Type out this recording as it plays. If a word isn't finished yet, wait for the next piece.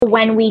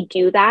when we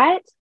do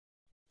that,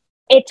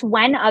 it's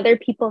when other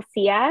people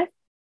see us,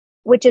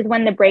 which is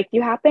when the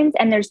breakthrough happens.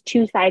 And there's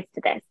two sides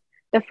to this.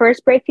 The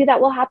first breakthrough that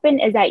will happen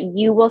is that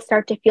you will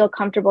start to feel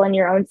comfortable in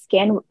your own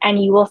skin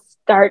and you will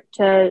start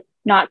to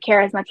not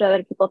care as much what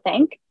other people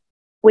think,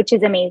 which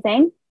is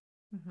amazing.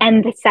 Mm-hmm.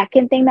 And the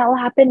second thing that will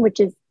happen, which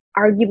is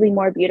arguably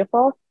more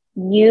beautiful,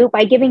 you,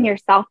 by giving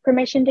yourself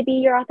permission to be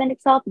your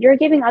authentic self, you're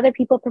giving other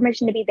people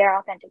permission to be their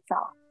authentic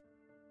self.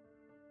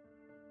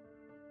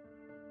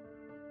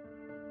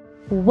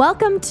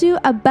 Welcome to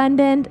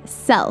Abundant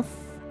Self,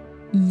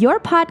 your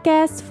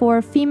podcast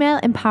for female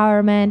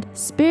empowerment,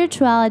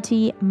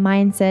 spirituality,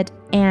 mindset,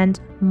 and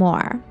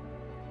more.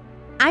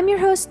 I'm your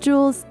host,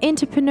 Jules,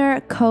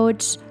 entrepreneur,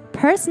 coach,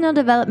 personal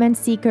development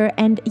seeker,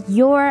 and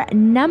your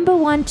number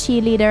one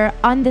cheerleader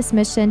on this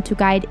mission to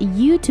guide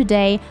you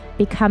today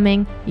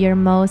becoming your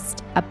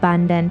most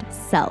abundant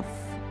self.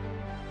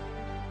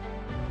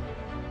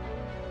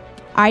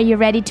 Are you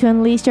ready to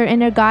unleash your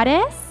inner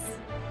goddess?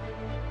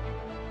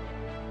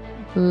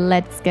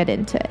 Let's get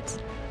into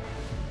it.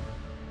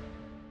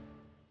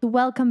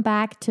 Welcome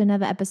back to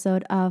another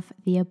episode of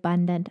the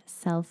Abundant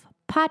Self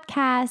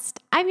podcast.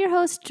 I'm your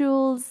host,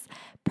 Jules,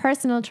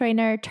 personal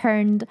trainer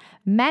turned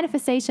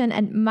manifestation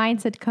and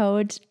mindset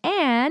coach.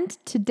 And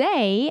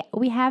today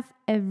we have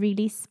a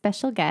really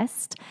special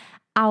guest,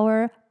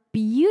 our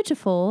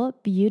beautiful,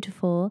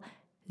 beautiful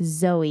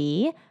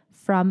Zoe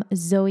from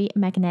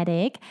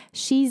Zoe.Magnetic.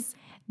 She's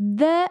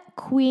the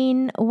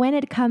queen when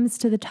it comes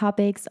to the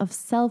topics of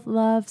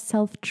self-love,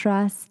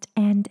 self-trust,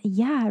 and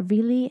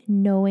really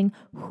knowing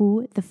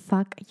who the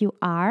fuck you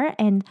are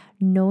and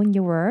knowing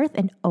your worth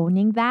and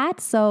owning that.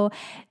 So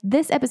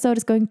this episode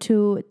is going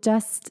to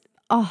just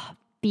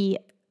be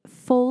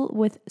full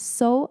with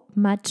so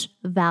much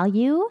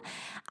value.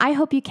 I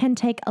hope you can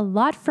take a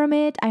lot from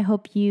it. I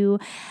hope you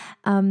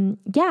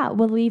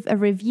will leave a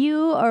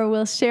review or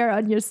will share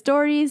on your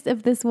stories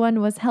if this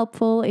one was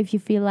helpful, if you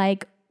feel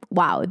like,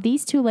 wow,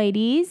 these two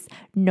ladies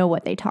know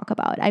what they talk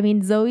about. I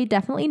mean, Zoe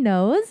definitely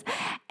knows,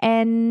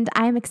 and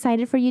I'm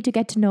excited for you to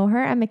get to know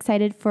her. I'm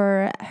excited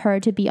for her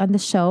to be on the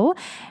show.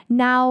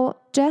 Now,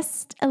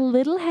 just a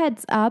little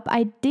heads up,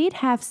 I did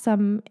have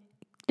some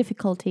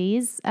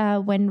difficulties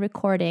when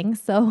recording,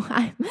 so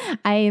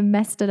I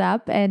messed it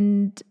up,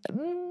 and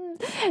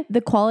the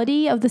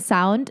quality of the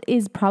sound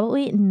is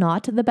probably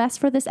not the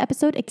best for this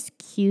episode.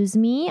 Excuse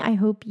me. I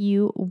hope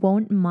you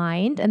won't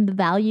mind. And the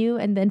value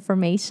and the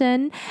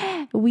information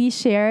we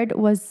shared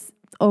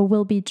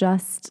will be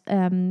just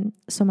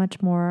so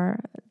much more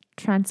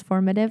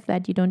transformative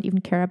that you don't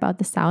even care about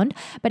the sound.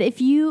 But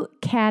if you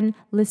can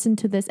listen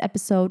to this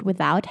episode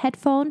without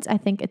headphones, I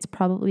think it's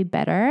probably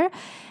better.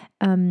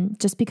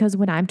 Just because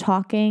when I'm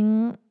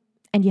talking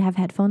and you have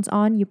headphones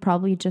on, you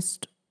probably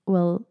just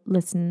will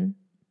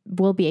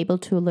be able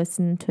to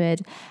listen to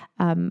it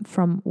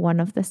from one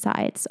of the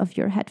sides of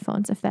your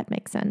headphones, if that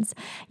makes sense.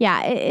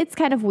 Yeah, it's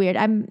kind of weird.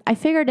 I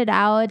figured it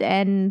out,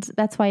 and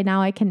that's why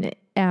now I can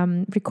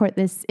record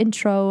this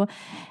intro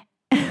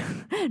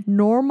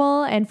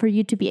normal, and for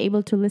you to be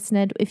able to listen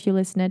it if you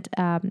listen it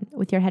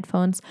with your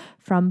headphones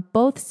from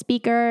both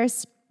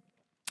speakers.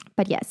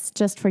 But yes,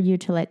 just for you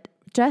to let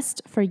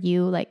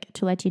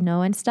you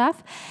know and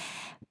stuff.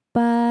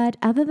 But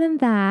other than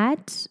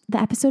that, the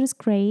episode is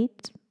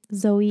great.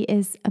 Zoe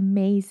is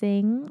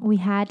amazing. We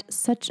had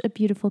such a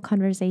beautiful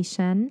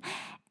conversation,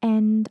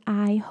 and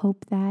I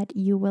hope that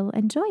you will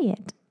enjoy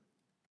it.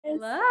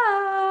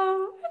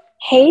 Hello.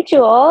 Hey,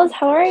 Jules.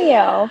 How are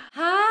you?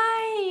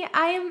 Hi.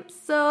 I am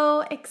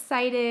so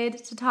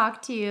excited to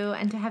talk to you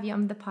and to have you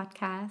on the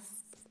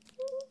podcast.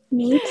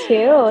 Me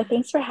too.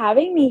 Thanks for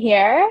having me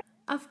here.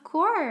 Of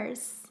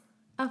course.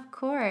 Of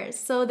course.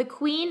 So the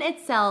queen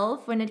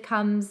itself, when it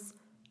comes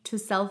to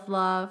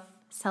self-love,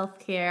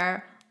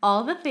 self-care,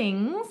 all the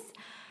things.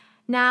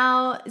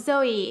 Now,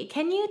 Zoe,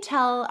 can you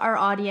tell our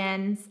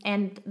audience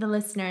and the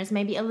listeners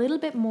maybe a little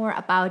bit more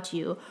about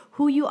you,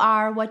 who you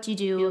are, what you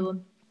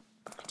do?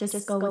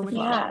 Just go with the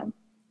flow. Yeah,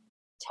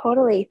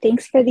 totally.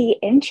 Thanks for the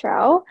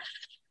intro.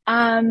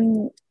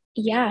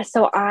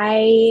 So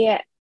I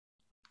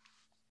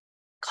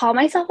call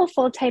myself a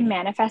full-time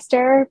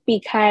manifester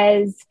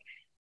because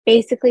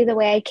basically the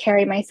way I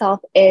carry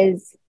myself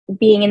is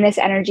being in this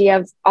energy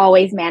of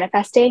always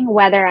manifesting,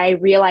 whether I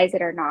realize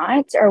it or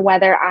not, or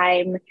whether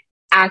I'm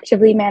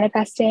actively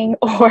manifesting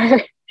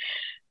or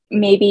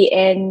maybe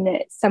in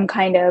some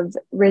kind of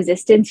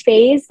resistance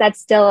phase. That's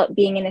still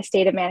being in a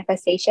state of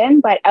manifestation.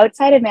 But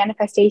outside of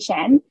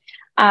manifestation,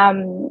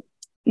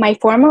 my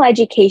formal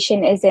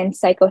education is in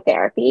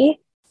psychotherapy.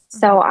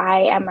 So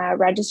I am a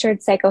registered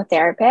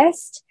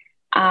psychotherapist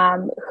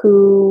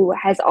who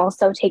has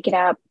also taken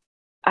up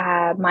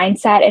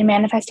mindset and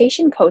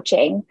manifestation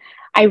coaching.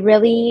 I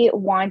really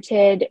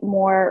wanted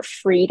more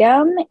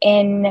freedom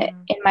in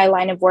my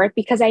line of work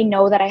because I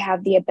know that I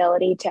have the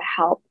ability to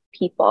help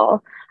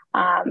people.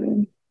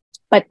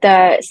 But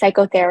the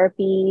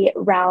psychotherapy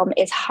realm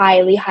is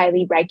highly,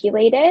 highly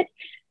regulated.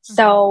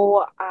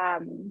 So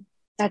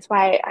that's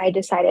why I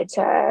decided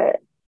to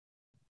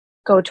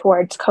go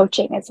towards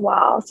coaching as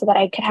well, so that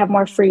I could have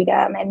more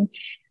freedom and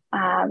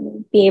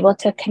be able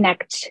to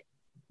connect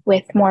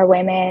with more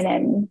women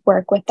and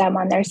work with them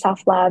on their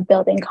self-love,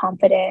 building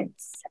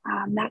confidence,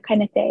 that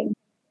kind of thing.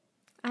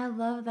 I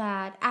love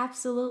that.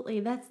 Absolutely.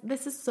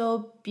 This is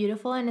so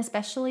beautiful. And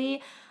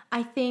especially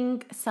I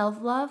think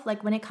self-love,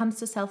 like when it comes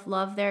to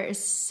self-love, there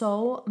is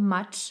so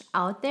much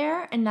out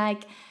there, and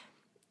like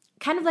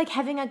kind of like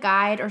having a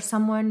guide or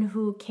someone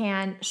who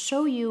can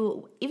show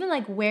you even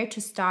like where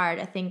to start,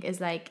 I think is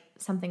like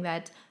something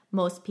that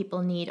most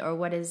people need, or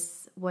what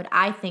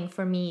I think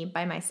for me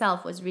by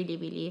myself was really,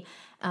 really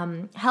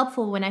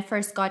helpful when I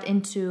first got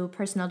into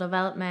personal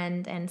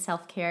development and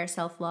self-care,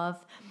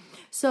 self-love.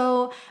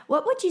 So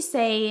what would you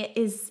say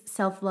is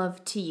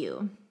self-love to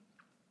you?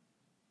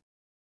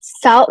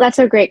 That's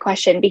a great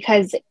question,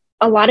 because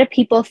a lot of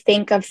people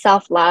think of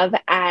self-love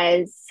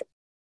as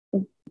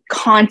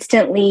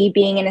constantly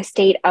being in a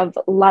state of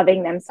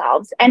loving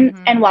themselves.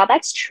 And while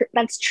that's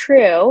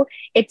true,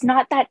 it's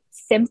not that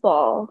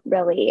simple,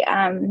 really.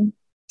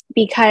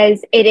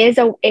 Because it is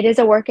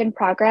a work in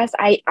progress.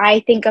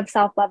 I think of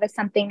self-love as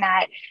something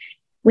that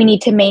we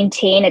need to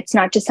maintain. It's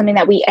not just something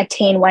that we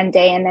attain one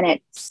day and then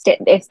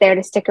it's there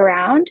to stick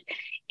around.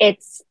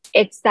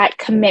 It's that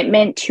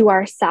commitment to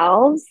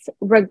ourselves,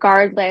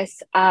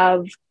 regardless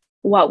of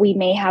what we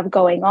may have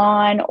going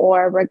on,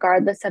 or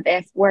regardless of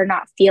if we're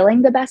not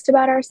feeling the best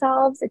about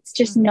ourselves. It's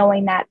just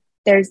knowing that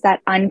there's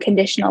that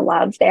unconditional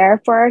love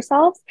there for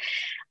ourselves.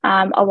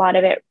 A lot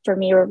of it for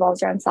me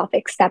revolves around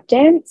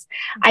self-acceptance.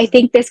 I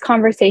think this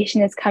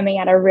conversation is coming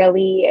at a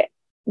really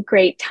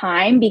great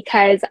time,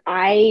 because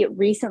I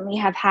recently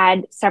have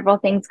had several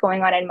things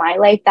going on in my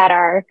life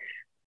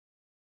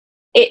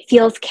it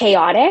feels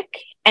chaotic,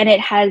 and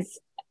it has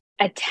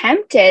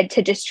attempted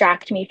to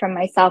distract me from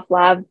my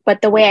self-love.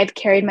 But the way I've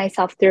carried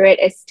myself through it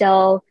is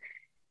still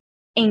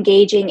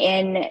engaging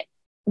in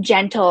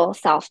gentle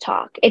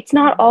self-talk. It's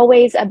not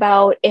always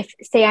about, if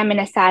say I'm in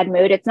a sad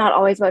mood, it's not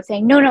always about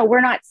saying, no,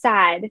 we're not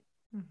sad.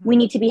 We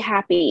need to be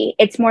happy.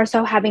 It's more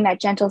so having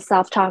that gentle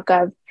self-talk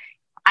of,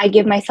 I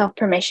give myself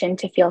permission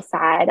to feel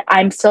sad.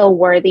 I'm still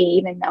worthy,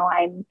 even though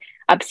I'm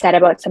upset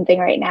about something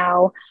right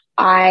now.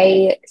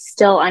 I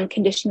still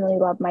unconditionally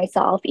love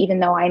myself, even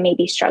though I may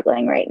be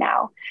struggling right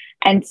now.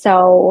 And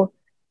so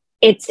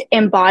it's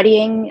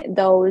embodying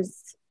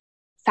those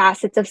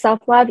facets of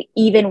self-love,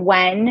 even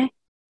when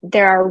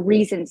there are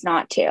reasons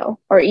not to,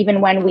 or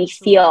even when we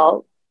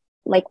feel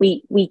like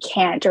we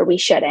can't or we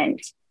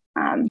shouldn't.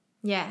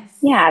 Yes.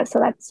 Yeah, so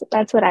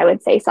that's what I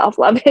would say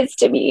self-love is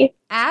to me.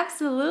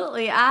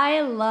 Absolutely.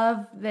 I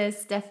love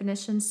this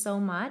definition so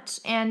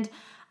much. And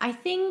I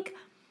think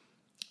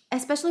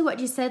especially what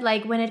you said,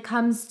 like when it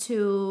comes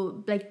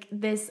to like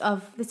this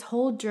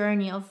whole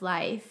journey of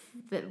life,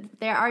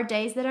 there are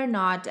days that are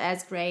not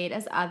as great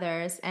as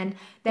others, and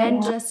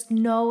then just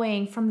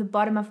knowing from the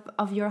bottom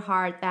of your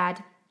heart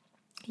that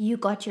you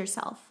got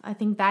yourself. I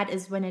think that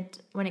is when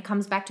it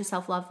comes back to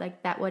self-love,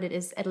 like that what it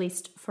is, at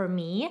least for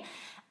me.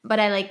 But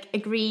I like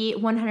agree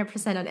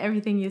 100% on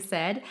everything you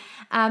said.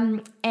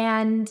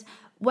 And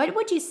what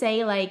would you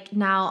say, like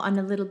now on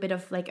a little bit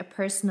of like a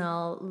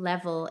personal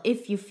level,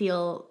 if you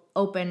feel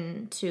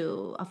open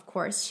to, of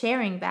course,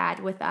 sharing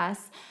that with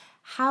us,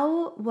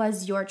 how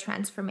was your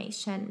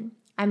transformation?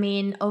 I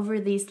mean, over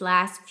these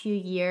last few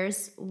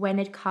years, when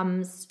it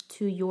comes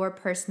to your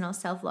personal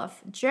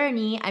self-love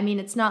journey, I mean,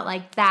 it's not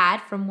like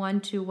that from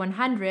 1 to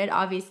 100,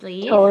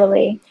 obviously.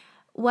 Totally.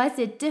 Was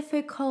it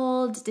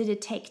difficult? Did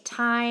it take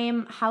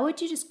time? How would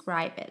you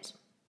describe it?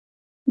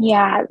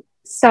 Yeah.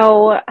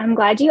 So I'm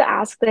glad you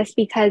asked this,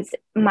 because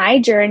my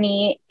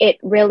journey, it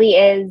really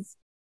is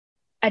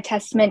a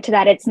testament to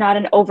that. It's not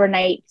an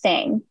overnight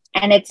thing,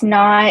 and it's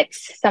not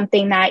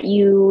something that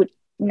you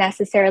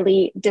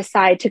necessarily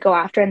decide to go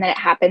after and then it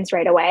happens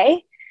right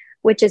away,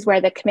 which is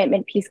where the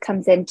commitment piece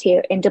comes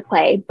into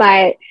play.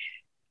 But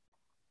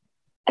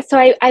so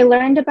I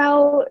learned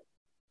about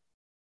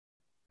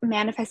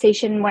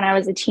manifestation when I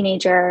was a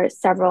teenager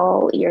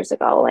several years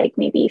ago, like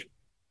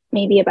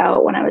maybe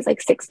about when I was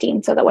like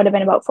 16. So that would have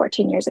been about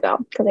 14 years ago,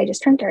 because I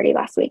just turned 30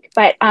 last week.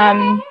 But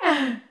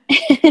Yeah.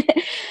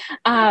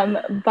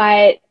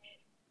 but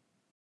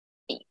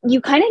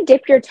you kind of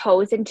dip your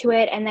toes into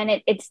it, and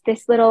then it's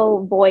this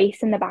little voice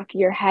in the back of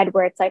your head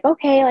where it's like,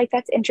 okay, like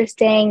that's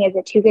interesting. Is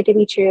it too good to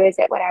be true? Is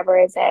it whatever?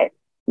 Is it,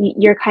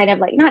 you're kind of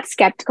like not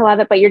skeptical of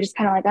it, but you're just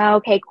kind of like, oh,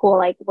 okay, cool,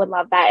 like would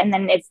love that. And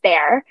then it's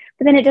there,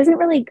 but then it doesn't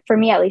really, for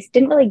me at least,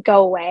 didn't really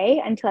go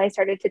away until I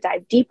started to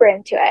dive deeper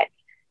into it.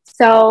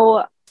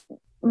 So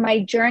my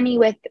journey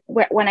with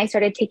when I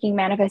started taking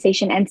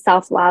manifestation and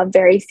self-love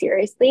very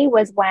seriously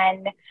was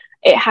when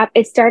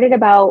it started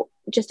about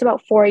just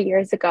about 4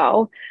 years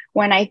ago,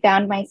 when I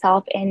found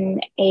myself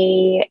in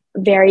a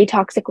very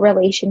toxic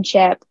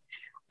relationship.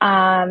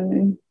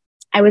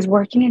 I was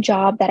working a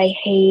job that I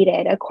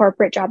hated, a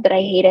corporate job that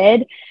I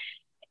hated.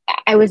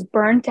 I was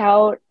burnt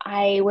out.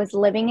 I was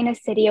living in a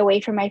city away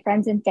from my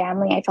friends and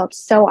family. I felt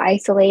so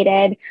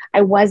isolated.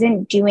 I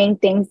wasn't doing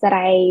things that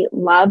I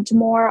loved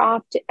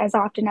as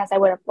often as I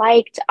would have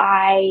liked.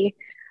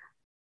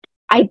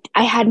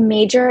 I had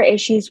major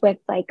issues with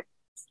like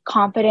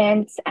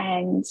confidence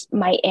and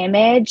my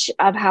image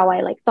of how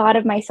I like thought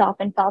of myself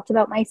and felt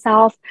about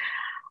myself.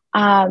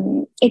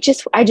 I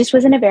just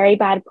was in a very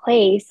bad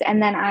place.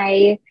 And then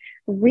I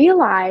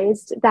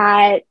realized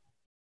that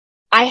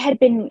I had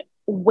been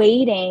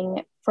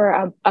waiting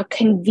for a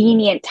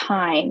convenient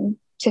time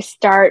to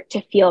start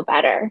to feel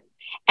better.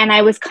 And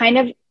I was kind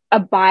of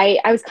I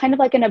was kind of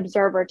like an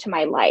observer to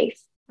my life.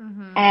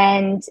 Mm-hmm.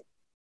 And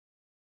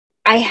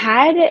I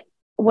had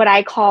what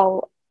I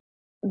call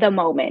the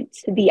moment,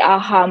 the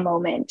aha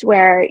moment,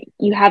 where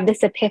you have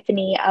this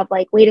epiphany of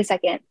like, wait a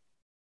second,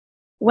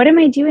 what am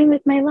I doing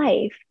with my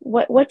life?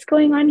 What's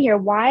going on here?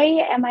 Why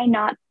am I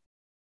not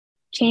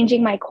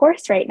changing my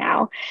course right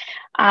now?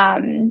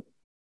 Um,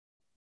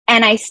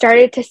 and I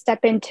started to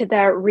step into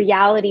the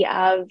reality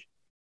of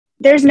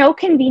there's no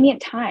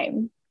convenient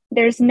time.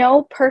 There's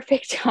no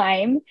perfect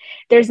time.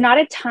 There's not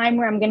a time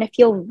where I'm going to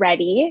feel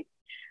ready.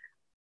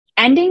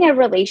 Ending a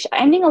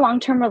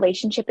long-term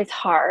relationship is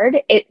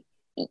hard.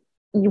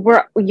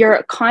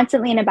 You're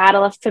constantly in a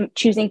battle of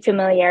choosing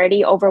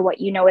familiarity over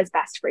what you know is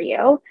best for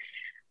you.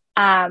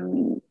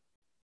 Um,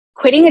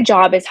 Quitting a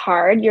job is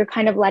hard. You're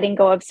kind of letting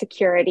go of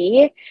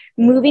security.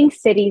 Moving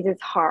cities is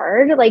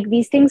hard. Like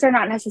these things are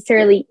not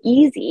necessarily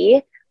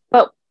easy,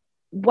 but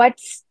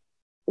what's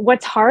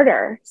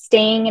harder,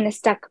 staying in a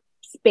stuck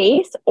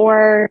space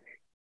or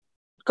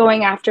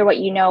going after what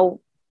you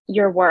know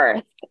you're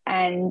worth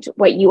and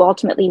what you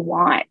ultimately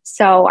want?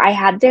 So I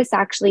had this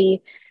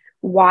actually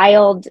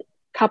wild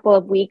couple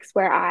of weeks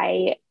where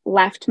I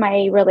left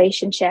my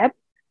relationship.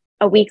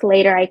 A week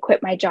later, I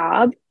quit my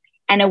job.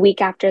 And a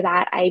week after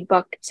that, I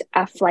booked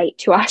a flight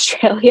to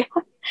Australia.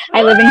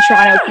 I live in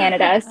Toronto,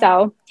 Canada.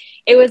 So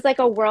it was like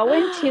a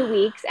whirlwind 2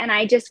 weeks. And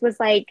I just was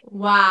like,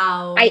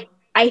 Wow. I,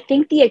 I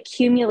think the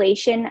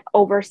accumulation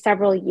over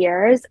several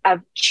years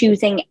of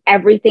choosing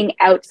everything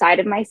outside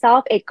of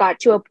myself, it got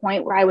to a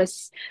point where I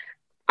was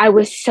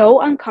so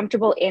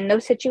uncomfortable in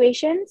those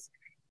situations.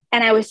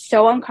 And I was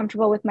so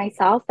uncomfortable with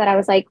myself that I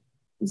was like,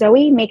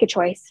 Zoe, make a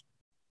choice.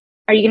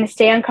 Are you going to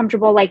stay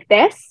uncomfortable like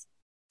this,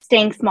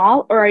 staying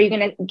small, or are you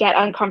going to get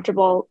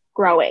uncomfortable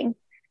growing,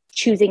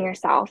 choosing your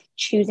self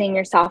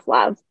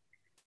love?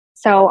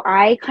 So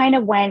I kind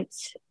of went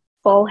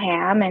full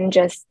ham and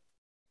just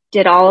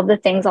did all of the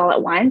things all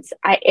at once.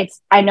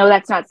 I know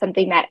that's not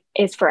something that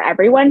is for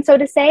everyone, so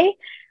to say,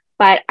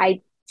 but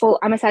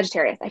I'm a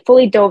Sagittarius. I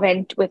fully dove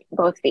in with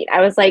both feet.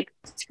 I was like,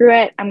 screw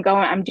it, I'm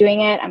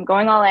doing it, I'm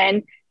going all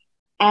in.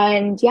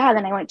 And yeah,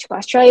 then I went to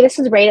Australia. This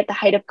was right at the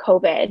height of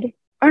COVID.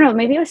 Or no,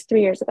 maybe it was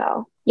 3 years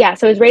ago. Yeah,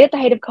 so it was right at the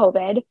height of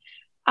COVID.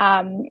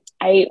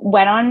 I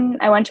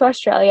went to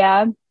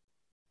Australia.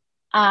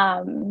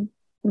 Um,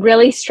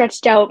 really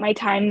stretched out my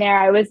time there.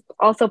 I was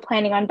also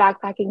planning on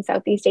backpacking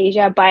Southeast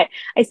Asia, but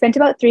I spent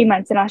about 3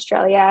 months in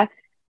Australia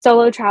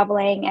solo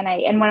traveling,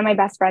 and one of my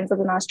best friends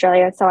lives in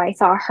Australia, so I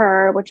saw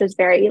her, which was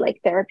very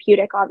like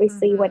therapeutic.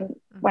 Obviously, when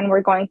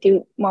we're going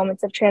through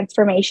moments of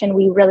transformation,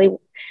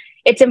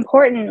 it's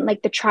important,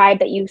 like the tribe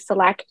that you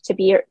select to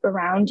be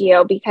around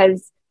you,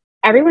 because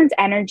everyone's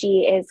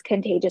energy is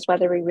contagious,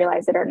 whether we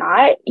realize it or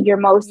not. You're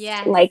most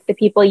Yes. like the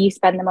people you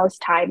spend the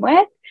most time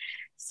with.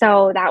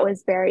 So that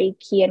was very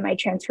key in my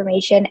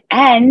transformation.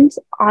 And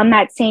on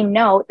that same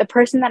note, the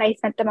person that I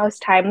spent the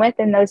most time with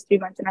in those 3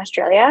 months in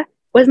Australia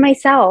was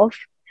myself.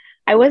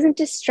 I wasn't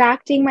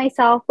distracting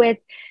myself with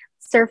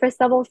surface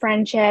level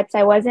friendships.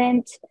 I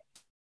wasn't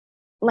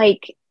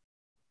like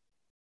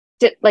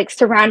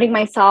surrounding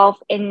myself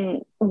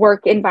in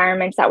work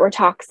environments that were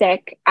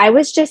toxic. I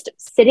was just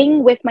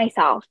sitting with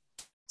myself,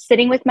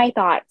 sitting with my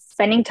thoughts,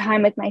 spending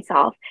time with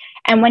myself.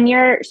 And when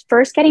you're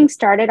first getting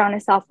started on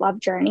a self-love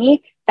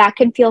journey, that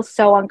can feel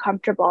so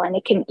uncomfortable, and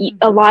it can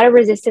a lot of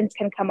resistance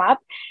can come up.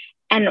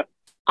 And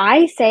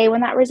I say,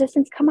 when that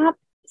resistance come up,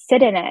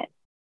 sit in it,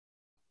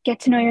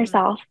 get to know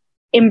yourself,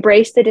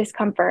 embrace the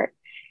discomfort.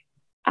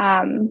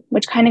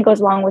 Which kind of goes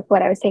along with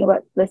what I was saying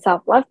about the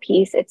self-love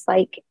piece. It's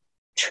like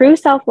true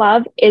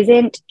self-love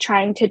isn't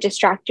trying to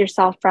distract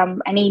yourself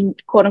from any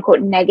quote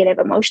unquote negative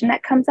emotion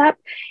that comes up.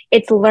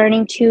 It's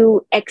learning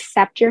to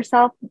accept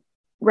yourself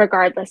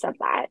regardless of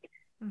that.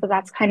 So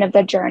that's kind of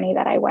the journey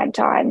that I went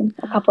on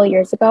a couple of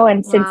years ago.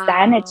 And since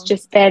then, it's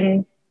just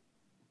been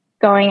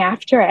going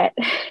after it.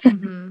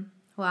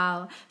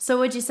 Wow. So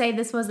would you say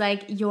this was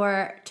like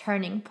your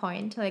turning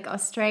point, like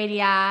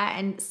Australia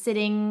and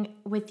sitting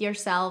with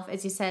yourself,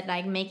 as you said,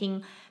 like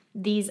making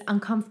these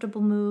uncomfortable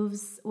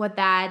moves? Was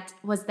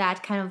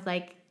that kind of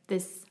like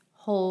this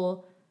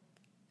whole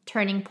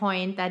turning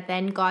point that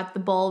then got the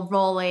ball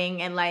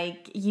rolling, and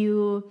like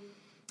you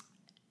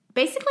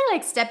basically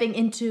like stepping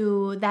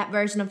into that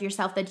version of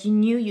yourself that you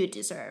knew you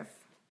deserve?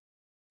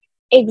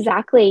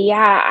 Exactly.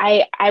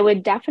 Yeah, I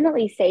would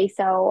definitely say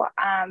so.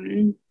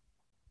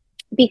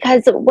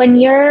 Because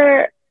when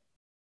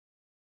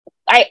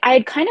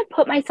I'd kind of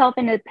put myself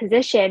in a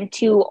position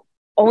to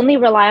only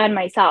rely on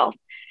myself.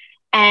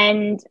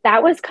 And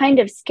that was kind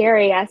of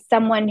scary as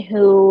someone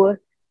who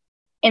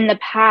in the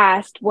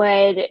past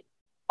would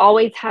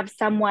always have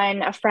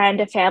someone, a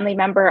friend, a family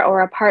member,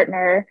 or a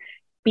partner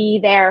be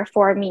there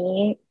for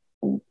me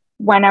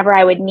whenever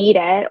I would need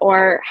it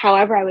or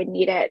however I would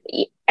need it.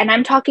 And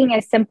I'm talking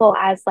as simple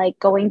as like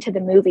going to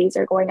the movies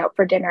or going out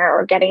for dinner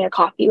or getting a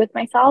coffee with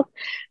myself.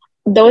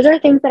 Those are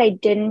things that I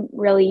didn't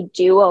really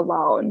do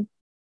alone.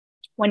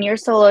 When you're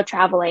solo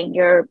traveling,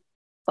 you're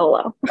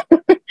solo.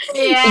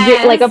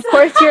 You're like, Yes. of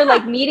course, you're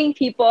like meeting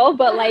people,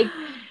 but like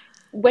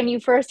when you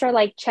first are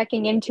like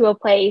checking into a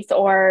place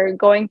or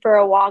going for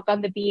a walk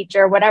on the beach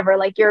or whatever,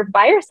 like you're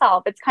by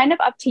yourself. It's kind of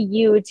up to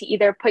you to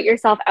either put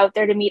yourself out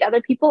there to meet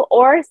other people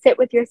or sit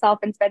with yourself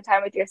and spend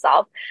time with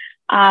yourself.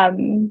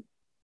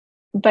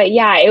 But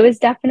yeah, it was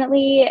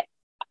definitely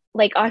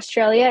like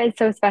Australia is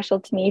so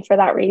special to me for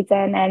that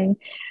reason. And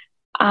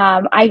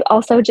I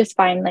also just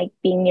find like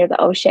being near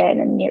the ocean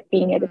and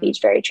being near the beach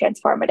very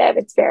transformative.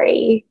 It's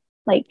very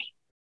like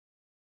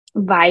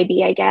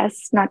vibey, I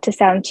guess, not to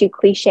sound too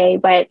cliche,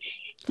 but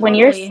when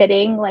you're Totally.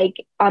 sitting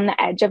like on the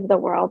edge of the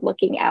world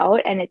looking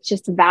out and it's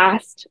just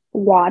vast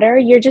water,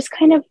 you're just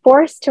kind of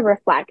forced to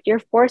reflect. You're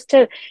forced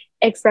to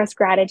express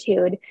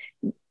gratitude.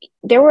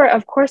 There were,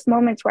 of course,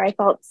 moments where I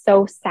felt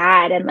so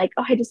sad and like,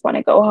 oh, I just want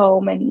to go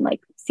home and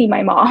like see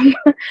my mom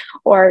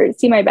or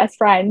see my best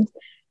friend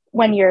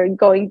when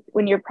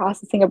you're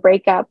processing a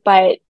breakup.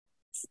 But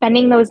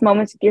spending those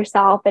moments with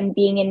yourself and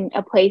being in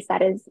a place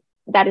that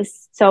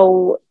is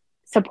so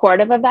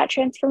supportive of that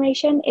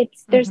transformation,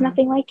 there's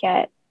nothing like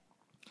it.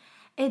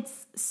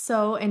 It's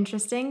so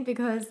interesting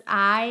because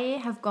I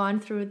have gone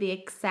through the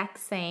exact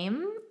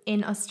same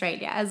in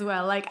Australia as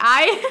well. Like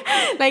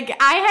I like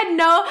I had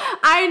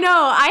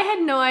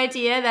no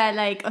idea that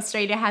like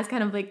Australia has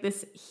kind of like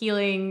this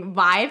healing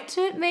vibe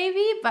to it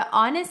maybe, but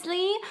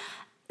honestly,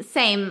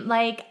 same.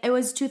 Like it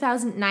was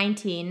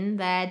 2019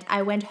 that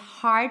I went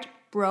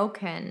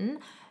heartbroken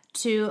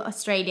to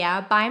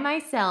Australia by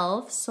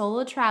myself,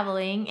 solo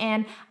traveling.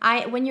 And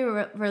when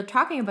you were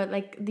talking about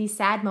like these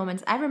sad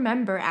moments, I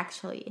remember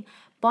actually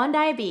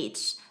Bondi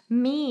Beach,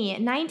 me,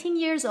 19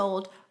 years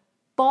old,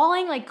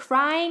 bawling, like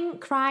crying,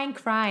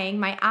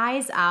 my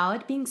eyes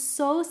out, being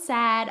so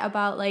sad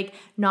about like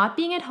not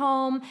being at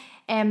home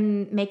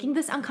and making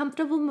this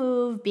uncomfortable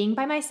move, being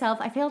by myself.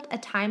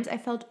 At times I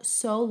felt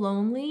so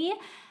lonely,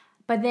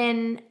 but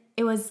then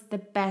it was the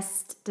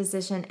best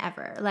decision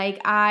ever. Like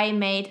I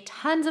made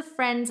tons of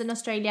friends in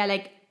Australia,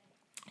 like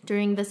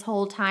during this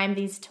whole time,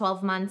 these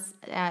 10 months,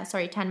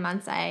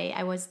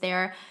 I was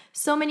there.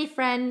 So many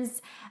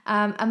friends,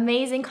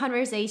 amazing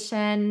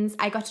conversations.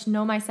 I got to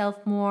know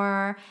myself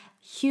more,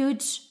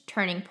 huge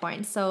turning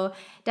point. So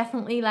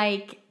definitely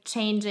like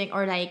changing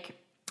or like,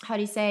 how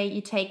do you say,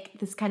 you take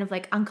this kind of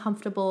like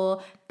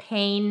uncomfortable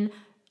pain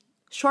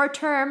short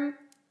term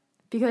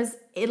because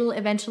it'll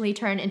eventually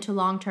turn into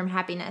long-term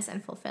happiness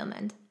and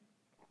fulfillment.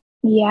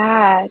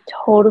 Yeah,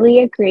 totally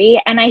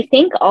agree. And I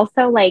think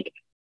also like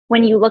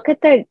when you look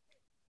at the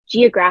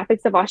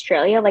geographics of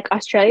Australia, like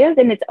Australia is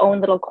in its own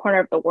little corner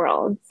of the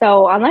world.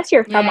 So unless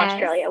you're from Yes.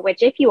 Australia,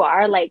 which if you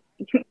are, like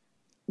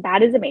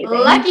that is amazing.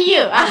 Lucky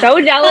you. So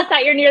jealous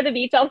that you're near the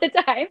beach all the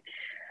time.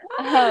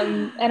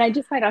 And I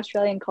just find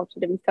Australian culture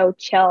to be so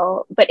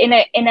chill, but in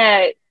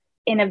a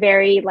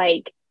very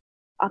like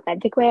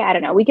authentic way. I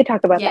don't know. We could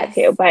talk about that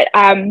too.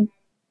 Yes.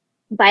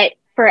 But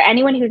for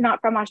anyone who's not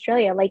from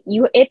Australia, like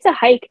it's a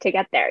hike to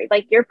get there.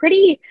 Like you're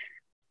pretty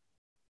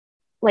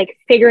like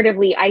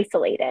figuratively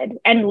isolated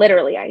and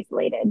literally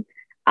isolated.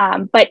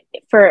 But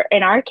for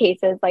in our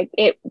cases, like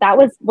that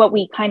was what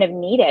we kind of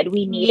needed.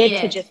 We needed to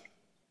Needed. just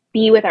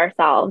be with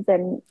ourselves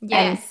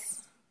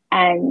Yes.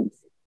 and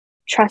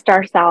trust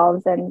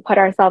ourselves and put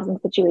ourselves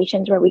in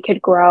situations where we could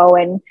grow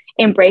and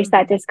embrace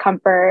that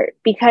discomfort,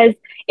 because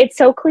it's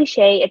so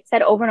cliche. It's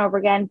said over and over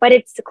again, but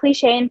it's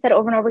cliche and said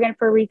over and over again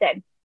for a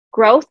reason.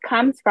 Growth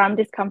comes from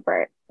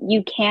discomfort.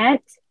 You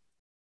can't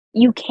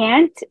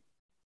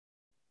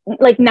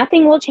like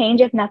nothing will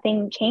change if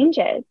nothing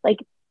changes. Like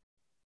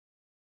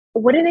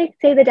what do they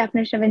say the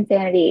definition of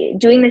insanity?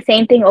 Doing the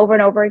same thing over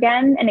and over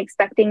again and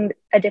expecting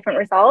a different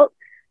result.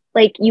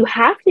 Like you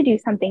have to do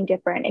something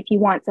different if you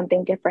want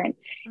something different.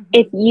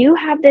 If you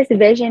have this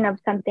vision of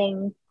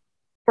something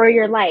for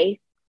your life,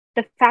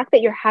 the fact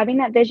that you're having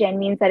that vision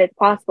means that it's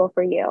possible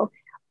for you.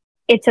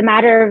 It's a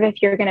matter of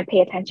if you're going to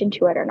pay attention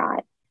to it or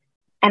not.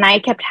 And I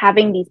kept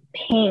having these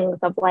pings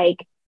of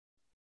like,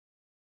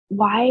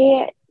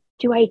 why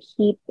do I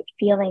keep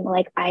feeling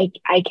like I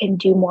can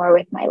do more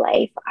with my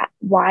life?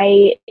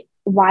 Why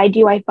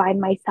do I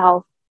find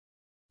myself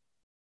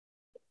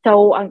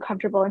so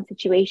uncomfortable in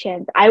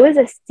situations? I was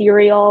a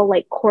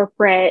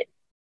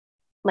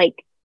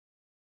like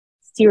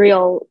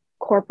serial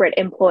corporate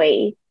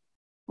employee,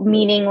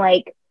 meaning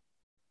like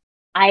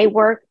I've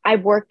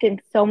worked in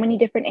so many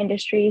different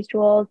industries,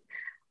 Jules.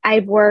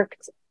 I've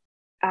worked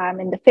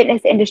in the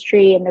fitness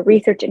industry, in the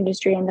research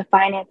industry, in the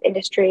finance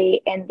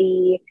industry, in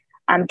the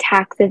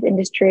taxes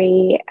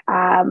industry.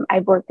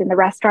 I've worked in the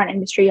restaurant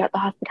industry, the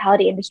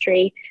hospitality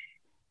industry.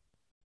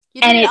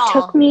 You did And it it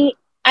took all. me,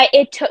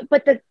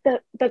 but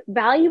the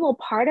valuable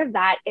part of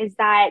that is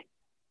that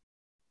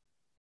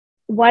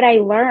what I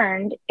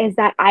learned is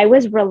that I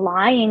was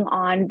relying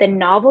on the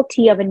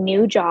novelty of a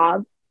new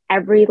job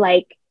every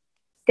like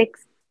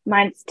 6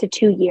 months to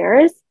 2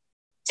 years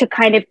to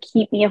kind of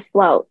keep me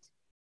afloat,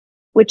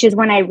 which is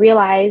when I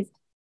realized,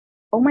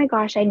 oh my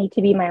gosh, I need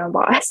to be my own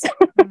boss.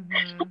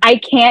 Mm-hmm. I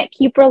can't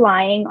keep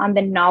relying on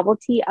the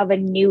novelty of a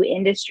new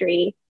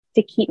industry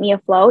to keep me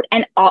afloat.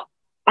 And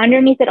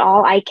underneath it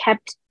all, I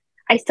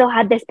still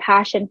had this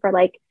passion for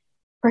like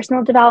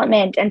personal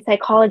development and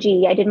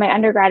psychology. I did my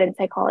undergrad in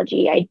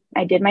psychology.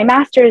 I did my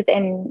master's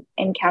in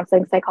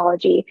counseling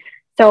psychology.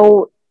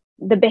 So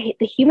the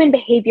human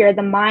behavior,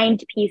 the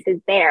mind piece is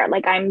there.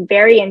 Like I'm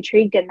very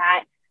intrigued in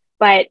that,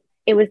 but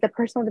it was the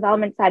personal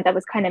development side that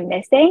was kind of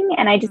missing.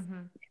 And I just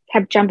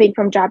kept jumping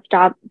from job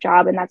to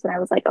job. And that's when I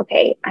was like,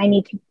 okay, I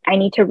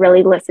need to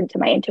really listen to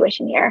my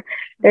intuition here.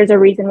 There's a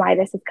reason why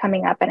this is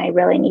coming up and I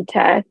really need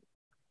to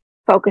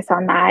focus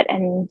on that.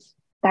 And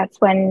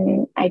that's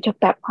when I took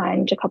that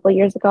plunge a couple of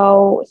years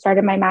ago,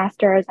 started my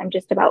master's. I'm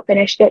just about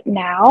finished it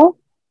now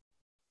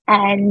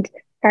and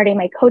starting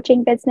my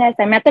coaching business.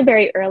 I'm at the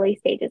very early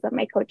stages of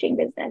my coaching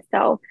business.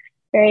 So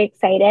very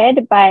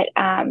excited, but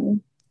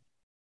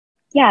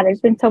yeah, there's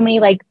been so many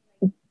like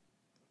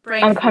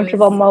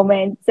uncomfortable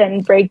moments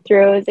and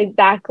breakthroughs.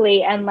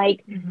 Exactly. And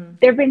like,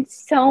 there've been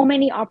so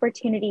many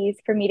opportunities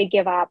for me to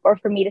give up or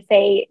for me to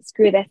say,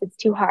 screw this, it's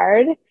too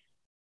hard.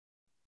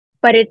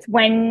 But it's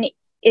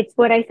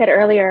what I said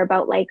earlier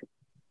about like,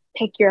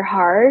 pick your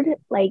hard.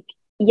 Like,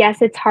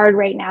 yes, it's hard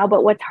right now,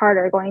 but what's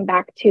harder, going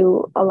back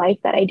to a life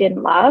that I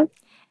didn't love?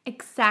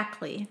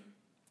 Exactly.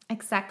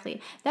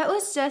 That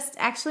was just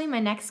actually my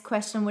next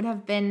question would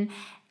have been,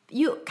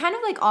 you kind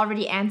of like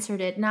already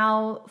answered it.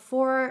 Now,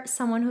 for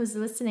someone who's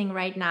listening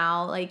right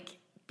now, like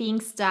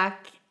being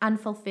stuck,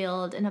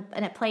 unfulfilled in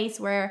a place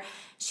where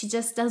she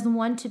just doesn't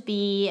want to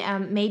be,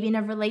 maybe in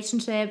a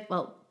relationship.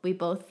 Well, we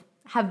both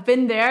have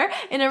been there,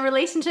 in a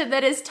relationship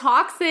that is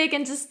toxic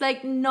and just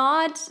like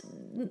not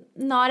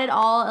at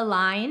all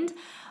aligned.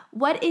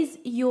 What is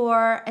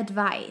your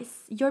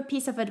advice, your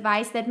piece of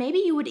advice that maybe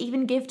you would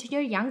even give to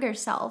your younger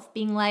self,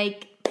 being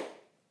like,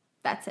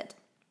 that's it?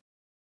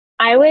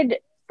 I would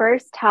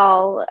first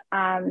tell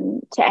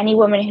to any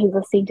woman who's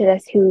listening to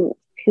this who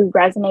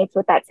resonates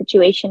with that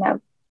situation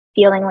of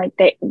feeling like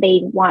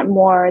they want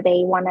more,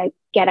 they want to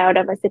get out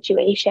of a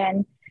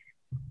situation.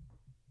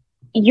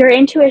 Your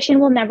intuition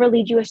will never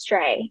lead you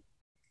astray.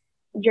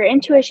 Your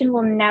intuition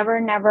will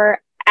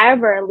never,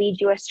 ever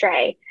lead you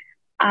astray.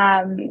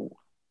 And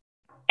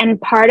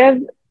part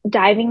of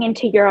diving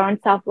into your own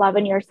self-love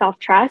and your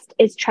self-trust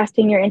is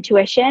trusting your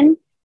intuition.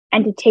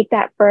 And to take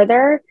that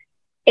further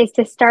is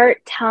to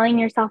start telling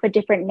yourself a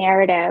different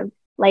narrative.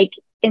 Like,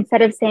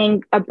 instead of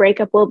saying a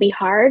breakup will be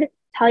hard,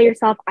 tell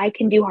yourself, I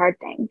can do hard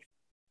things.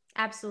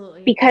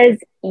 Absolutely. Because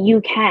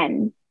you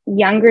can.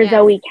 Younger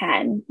Zoe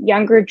can.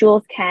 Younger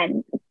Jules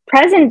can.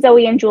 Present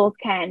Zoe and Jules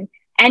can.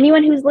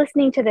 Anyone who's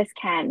listening to this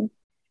can.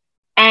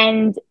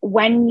 And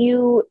when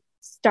you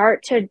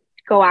start to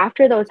go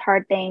after those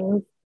hard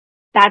things,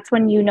 that's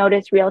when you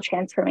notice real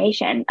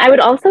transformation. I would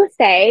also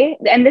say,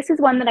 and this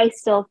is one that I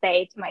still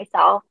say to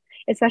myself,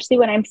 especially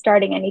when I'm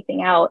starting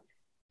anything out,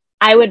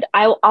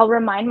 I'll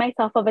remind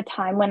myself of a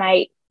time when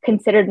I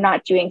considered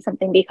not doing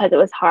something because it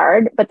was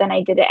hard, but then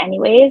I did it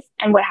anyways.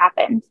 And what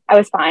happened? I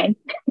was fine.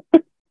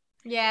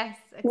 Yes.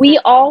 Exactly. We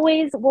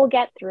always will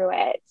get through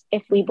it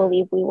if we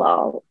believe we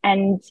will.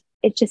 And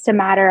it's just a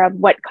matter of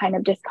what kind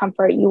of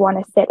discomfort you want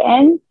to sit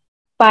in.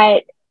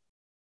 But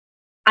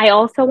I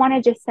also want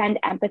to just send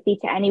empathy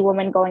to any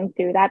woman going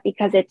through that,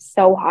 because it's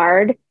so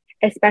hard,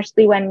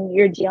 especially when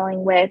you're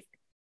dealing with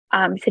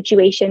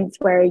situations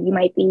where you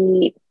might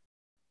be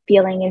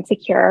feeling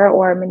insecure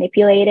or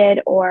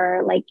manipulated,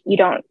 or like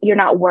you're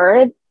not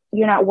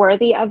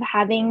worthy of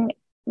having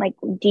like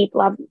deep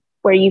love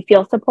where you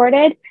feel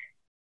supported.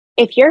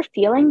 If you're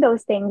feeling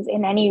those things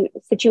in any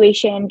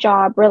situation,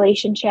 job,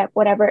 relationship,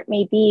 whatever it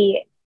may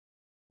be,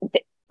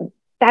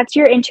 that's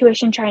your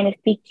intuition trying to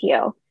speak to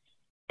you.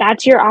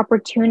 That's your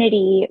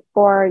opportunity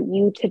for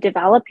you to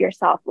develop your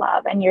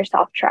self-love and your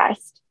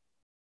self-trust.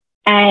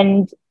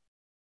 And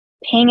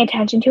paying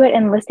attention to it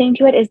and listening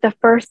to it is the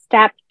first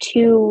step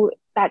to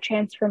that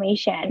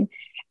transformation.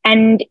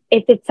 And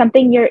if it's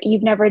something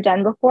you've never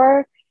done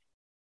before,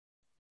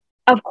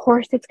 of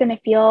course it's going to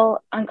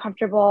feel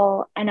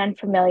uncomfortable and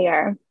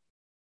unfamiliar.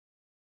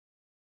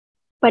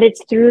 But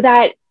it's through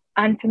that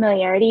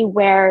unfamiliarity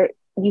where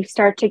you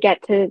start to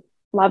get to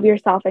love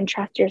yourself and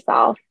trust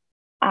yourself.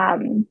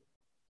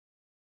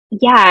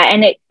 Yeah.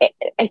 And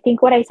I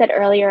think what I said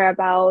earlier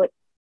about,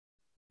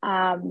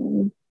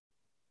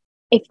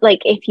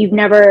 if you've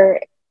never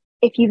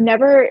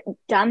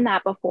done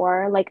that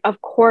before, like,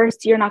 of course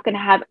you're not going to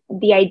have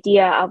the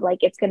idea of like,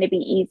 it's going to be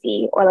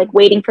easy, or like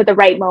waiting for the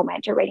right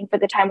moment or waiting for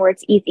the time where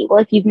it's easy. Well,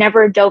 if you've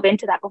never dove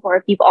into that before,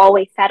 if you've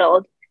always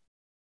settled,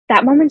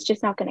 that moment's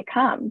just not going to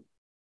come.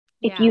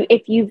 Yeah.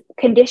 If you've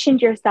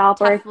conditioned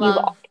yourself, or if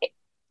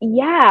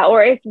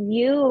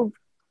you've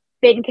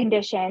been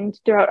conditioned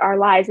throughout our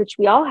lives, which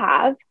we all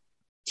have,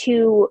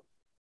 to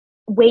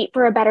wait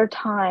for a better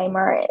time,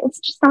 or it's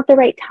just not the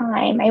right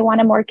time, I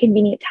want a more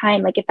convenient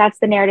time. Like, if that's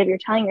the narrative you're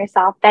telling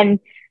yourself, then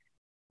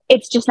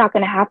it's just not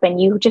going to happen.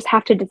 You just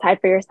have to decide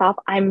for yourself,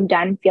 I'm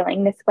done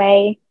feeling this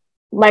way.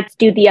 Let's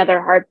do the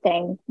other hard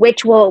thing,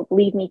 which will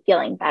leave me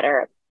feeling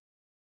better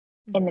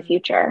in the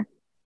future.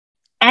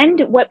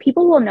 And what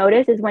people will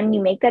notice is when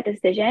you make that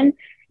decision,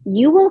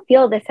 you will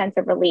feel this sense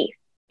of relief.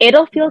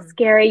 It'll feel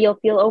scary. You'll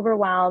feel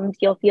overwhelmed.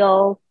 You'll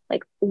feel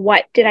like,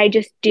 what did I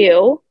just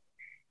do?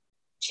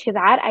 To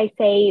that, I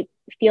say,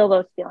 feel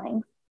those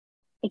feelings.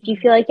 If you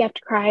feel like you have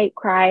to cry,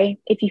 cry.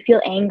 If you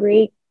feel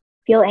angry,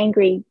 feel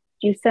angry.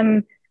 Do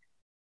some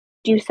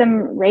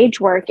rage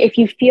work. If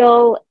you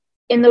feel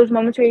in those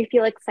moments where you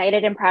feel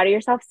excited and proud of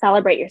yourself,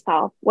 celebrate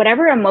yourself.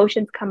 Whatever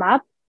emotions come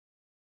up,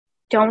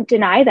 don't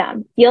deny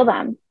them. Feel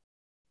them.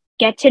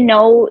 Get to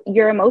know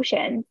your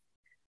emotions.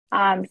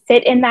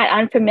 Sit in that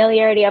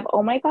unfamiliarity of,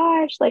 oh my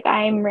gosh, like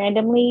I'm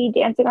randomly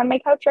dancing on my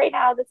couch right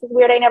now. This is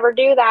weird. I never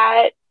do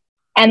that.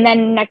 And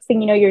then next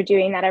thing you know, you're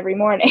doing that every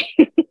morning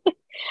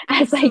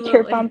as like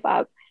your bump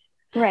up.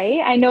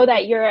 Right. I know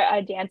that you're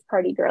a dance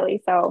party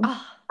girly. So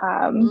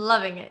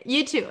loving it.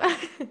 You too.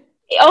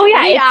 Oh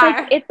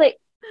yeah.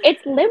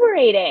 It's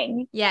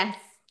liberating. Yes.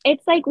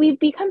 It's like we've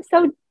become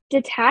so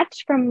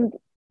detached from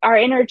our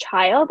inner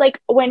child.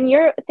 Like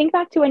think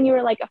back to when you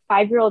were like a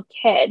 5-year-old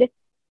kid,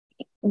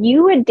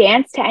 you would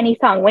dance to any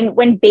song.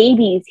 When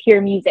babies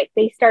hear music,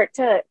 they start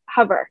to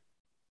hover.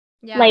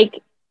 Yeah.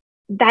 Like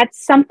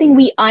that's something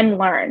we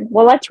unlearn.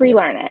 Well, let's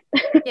relearn it.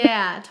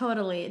 Yeah,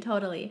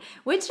 totally.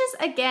 Which is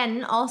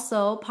again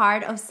also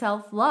part of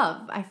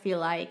self-love, I feel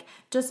like.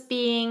 Just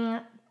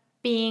being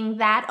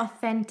that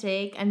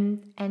authentic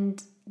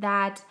and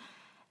that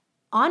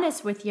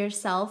honest with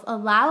yourself,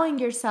 allowing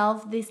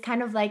yourself this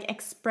kind of like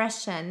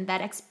expression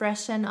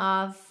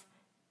of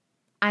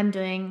I'm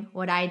doing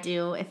what I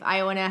do. If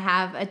I want to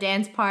have a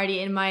dance party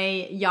in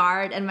my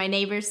yard and my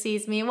neighbor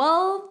sees me,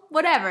 well,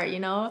 whatever, you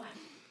know.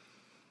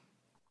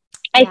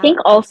 I think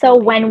also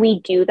when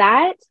we do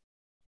that,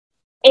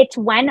 it's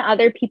when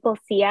other people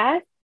see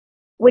us,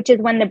 which is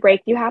when the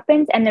breakthrough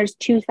happens. And there's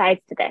two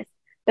sides to this.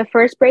 The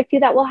first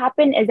breakthrough that will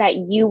happen is that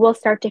you will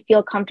start to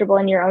feel comfortable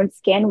in your own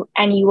skin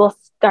and you will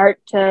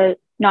start to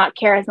not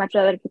care as much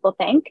what other people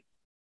think,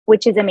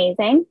 which is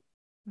amazing.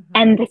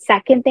 And the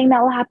second thing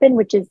that will happen,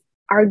 which is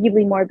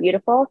arguably more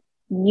beautiful,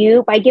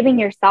 you, by giving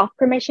yourself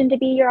permission to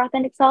be your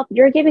authentic self,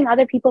 you're giving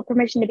other people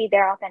permission to be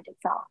their authentic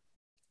self.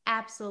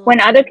 Absolutely.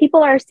 When other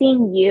people are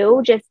seeing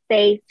you just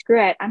say,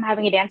 screw it, I'm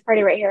having a dance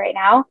party right here, right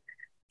now.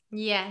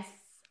 Yes.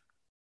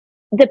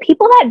 The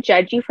people that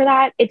judge you for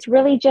that, it's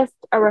really just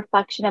a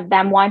reflection of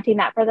them wanting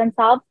that for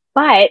themselves.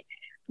 But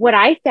what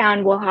I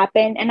found will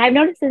happen, and I've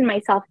noticed in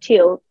myself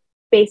too,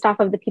 based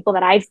off of the people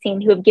that I've seen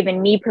who have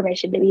given me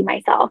permission to be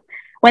myself,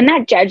 when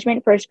that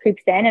judgment first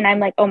creeps in and I'm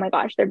like, oh my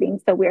gosh, they're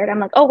being so weird. I'm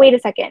like, oh, wait a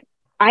second.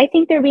 I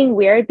think they're being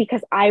weird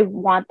because I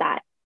want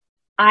that.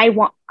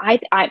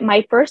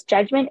 My first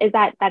judgment is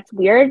that that's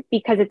weird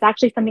because it's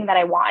actually something that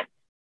I want.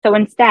 So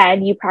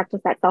instead you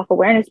practice that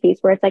self-awareness piece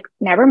where it's like,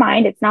 never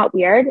mind, it's not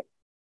weird.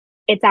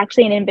 It's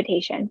actually an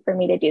invitation for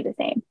me to do the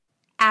same.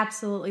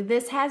 Absolutely.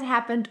 This has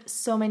happened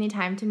so many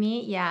times to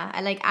me. Yeah,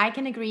 I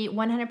can agree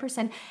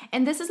 100%.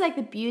 And this is like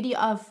the beauty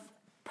of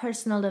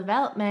personal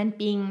development,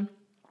 being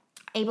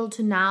able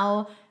to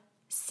now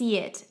see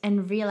it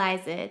and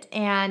realize it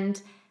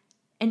and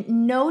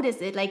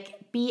notice it,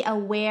 like be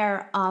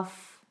aware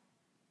of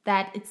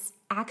that it's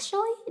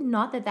actually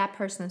not that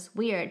person is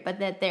weird, but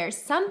that there's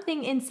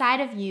something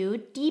inside of you,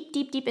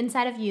 deep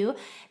inside of you,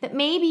 that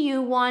maybe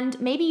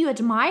you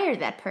admire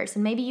that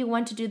person, maybe you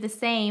want to do the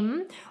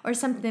same or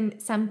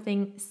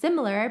something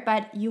similar,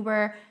 but you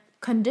were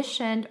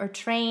conditioned or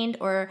trained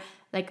or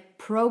like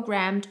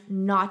programmed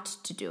not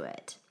to do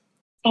it.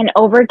 And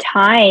over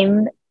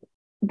time,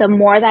 the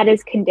more that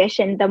is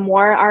conditioned, the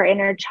more our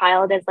inner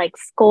child is like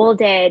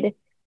scolded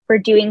for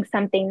doing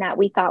something that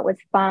we thought was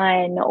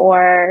fun,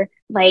 or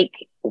like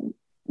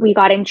we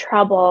got in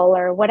trouble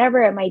or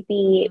whatever it might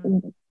be.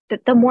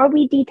 The more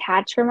we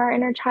detach from our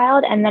inner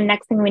child, and the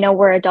next thing we know,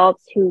 we're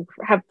adults who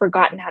have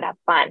forgotten how to have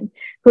fun,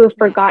 who have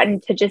forgotten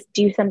to just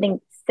do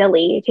something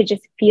silly, to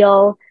just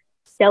feel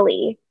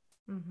silly,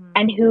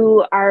 and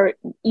who are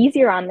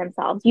easier on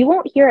themselves. You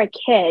won't hear a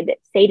kid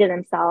say to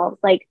themselves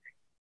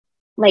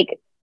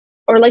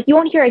you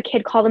won't hear a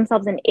kid call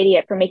themselves an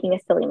idiot for making a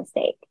silly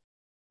mistake,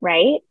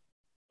 right?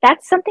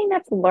 That's something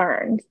that's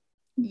learned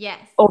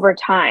over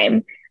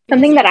time.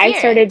 Something that I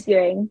started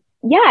doing.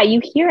 Yeah, you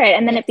hear it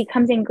and then it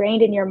becomes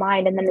ingrained in your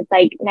mind. And then it's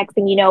like, next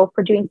thing you know,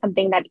 for doing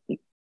something that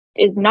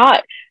is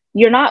not,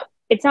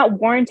 it's not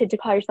warranted to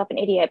call yourself an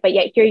idiot, but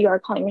yet here you are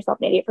calling yourself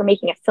an idiot for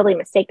making a silly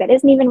mistake that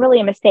isn't even really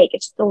a mistake.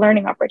 It's just a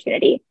learning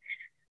opportunity.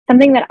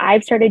 Something that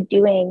I've started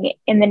doing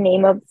in the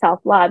name of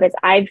self-love is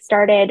I've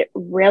started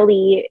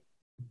really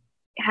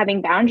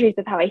having boundaries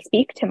with how I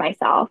speak to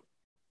myself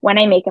when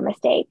I make a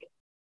mistake.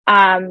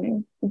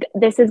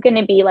 This is going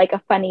to be like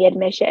a funny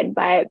admission,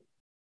 but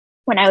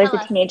when I was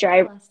a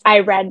teenager, I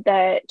read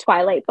the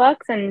Twilight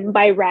books, and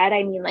by read,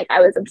 I mean like I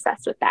was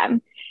obsessed with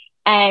them.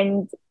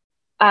 And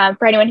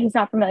for anyone who's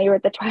not familiar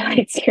with the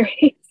Twilight series,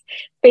 it's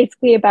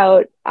basically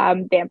about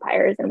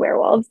vampires and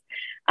werewolves.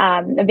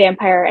 a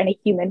vampire and a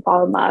human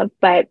fall in love,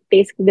 but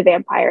basically the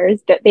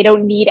vampires, they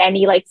don't need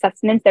any like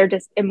sustenance. They're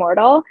just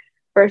immortal,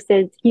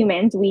 versus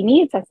humans. We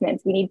need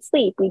sustenance. We need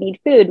sleep. We need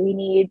food. We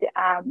need,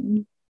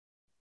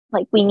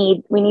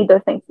 we need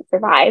those things to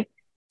survive.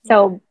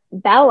 So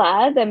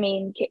Bella, the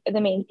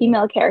main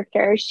female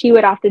character, she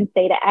would often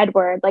say to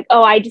Edward, like,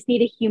 "Oh, I just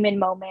need a human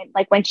moment,"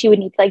 like when she would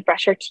need to like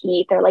brush her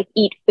teeth or like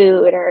eat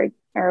food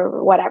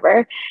or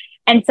whatever.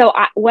 And so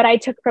what I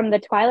took from the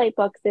Twilight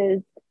books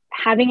is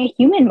having a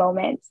human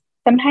moment.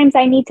 Sometimes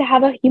I need to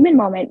have a human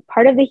moment.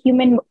 Part of the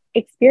human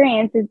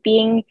experience is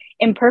being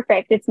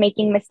imperfect. It's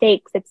making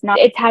mistakes.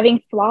 It's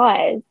having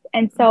flaws.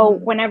 And so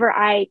whenever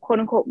I quote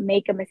unquote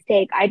make a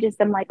mistake, I just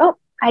am like, oh,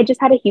 I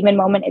just had a human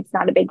moment. It's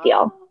not a big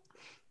deal.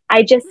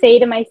 I just say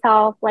to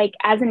myself, like,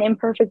 as an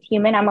imperfect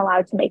human, I'm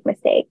allowed to make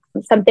mistakes.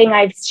 Something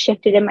I've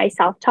shifted in my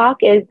self-talk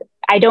is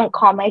I don't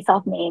call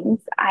myself names.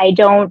 I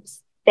don't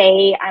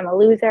say I'm a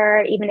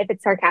loser, even if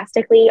it's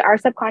sarcastically. Our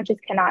subconscious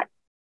cannot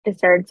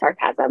discern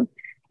sarcasm.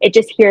 It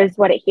just hears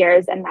what it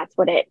hears, and that's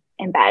what it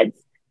embeds.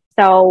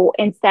 So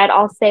instead,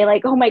 I'll say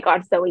like, "Oh my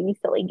God, Zoe, you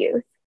silly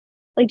goose."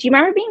 Like, do you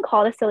remember being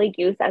called a silly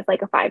goose as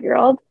like a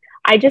 5-year-old?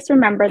 I just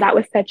remember that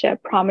was such a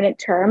prominent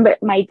term,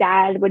 but my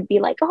dad would be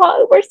like,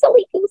 "Oh, we're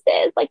silly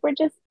gooses. Like, we're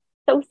just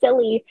so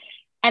silly."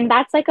 And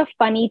that's like a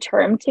funny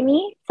term to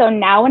me. So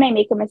now when I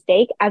make a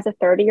mistake as a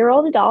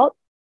 30-year-old adult,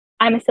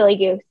 I'm a silly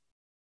goose.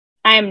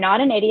 I am not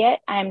an idiot.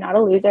 I am not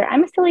a loser.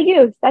 I'm a silly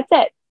goose. That's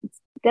it. It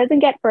doesn't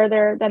get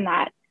further than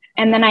that.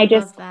 And then I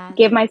just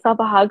give myself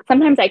a hug.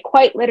 Sometimes I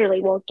quite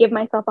literally will give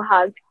myself a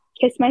hug,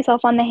 kiss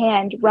myself on the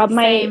hand, rub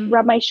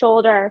my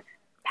shoulder,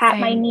 pat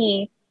my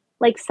knee.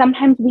 Like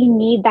sometimes we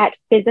need that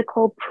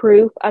physical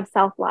proof of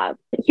self-love.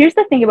 Here's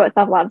the thing about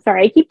self-love.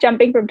 Sorry, I keep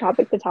jumping from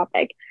topic to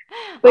topic.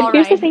 But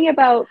here's the thing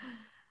about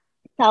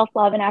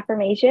self-love and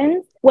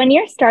affirmations. When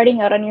you're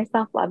starting out on your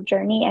self-love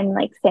journey and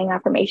like saying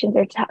affirmations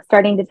or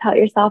starting to tell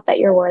yourself that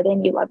you're worthy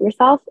and you love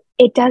yourself,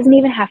 it doesn't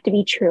even have to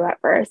be true at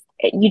first.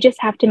 You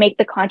just have to make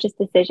the conscious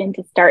decision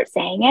to start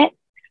saying it.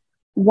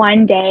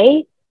 One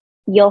day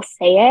you'll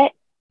say it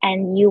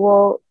and you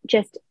will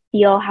just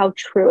feel how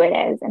true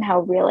it is and how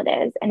real it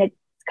is. And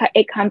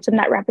it comes from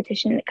that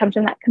repetition. It comes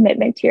from that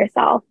commitment to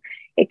yourself.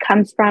 It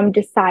comes from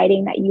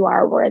deciding that you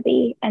are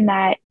worthy and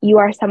that you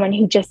are someone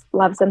who just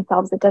loves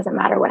themselves. It doesn't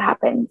matter what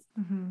happens.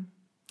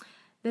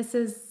 This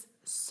is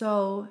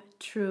so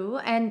true.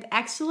 And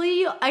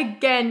actually,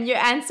 again, you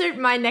answered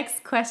my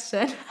next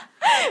question,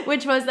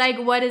 which was like,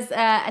 what is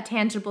a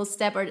tangible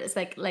step, or it's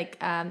like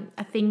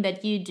a thing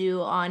that you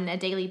do on a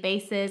daily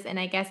basis? And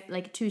I guess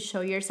like to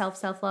show yourself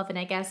self-love. And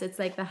I guess it's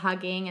like the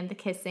hugging and the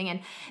kissing. And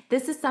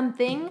this is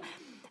something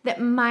that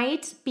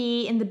might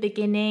be in the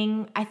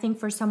beginning, I think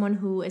for someone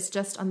who is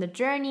just on the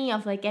journey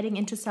of like getting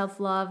into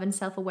self-love and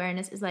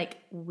self-awareness is like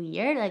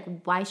weird.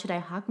 Like, why should I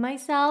hug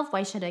myself?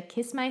 Why should I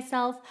kiss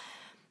myself?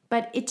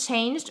 But it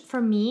changed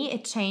for me.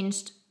 It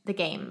changed the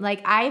game.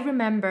 Like I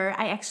remember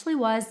I actually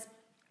was,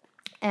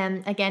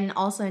 again,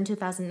 also in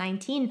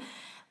 2019,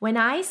 when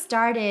I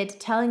started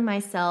telling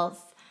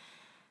myself,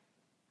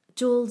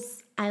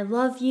 "Jules, I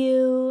love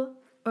you,"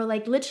 or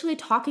like literally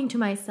talking to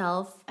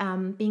myself,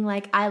 being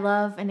like, "I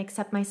love and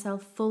accept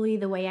myself fully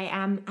the way I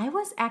am." I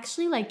was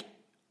actually like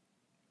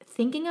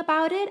thinking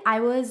about it.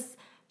 I was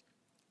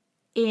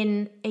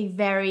in a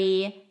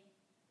very,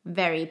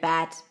 very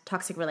bad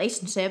toxic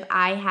relationship.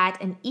 I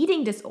had an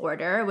eating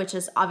disorder, which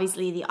is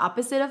obviously the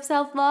opposite of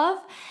self-love.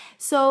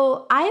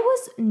 So I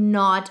was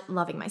not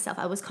loving myself.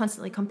 I was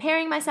constantly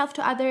comparing myself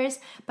to others,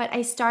 but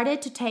I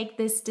started to take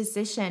this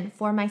decision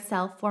for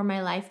myself, for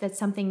my life, that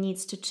something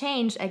needs to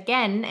change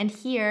again. And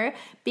here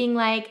being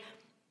like,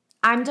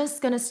 I'm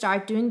just going to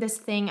start doing this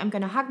thing. I'm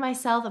going to hug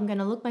myself. I'm going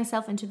to look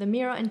myself into the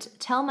mirror and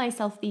tell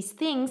myself these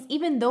things,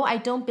 even though I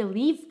don't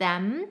believe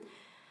them.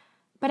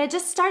 But I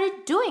just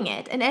started doing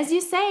it. And as you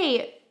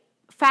say,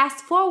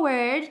 fast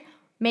forward,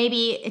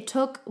 maybe it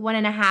took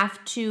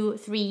 1.5 to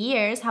 3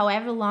 years,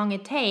 however long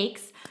it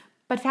takes.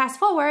 But fast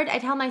forward, I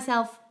tell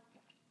myself,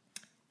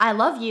 I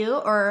love you,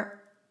 or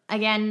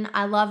again,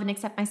 I love and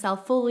accept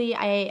myself fully.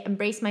 I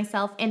embrace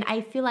myself. And I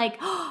feel like,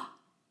 oh,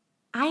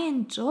 I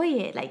enjoy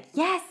it. Like,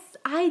 yes,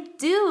 I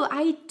do.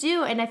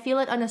 And I feel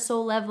it on a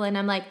soul level. And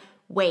I'm like,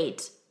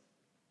 wait,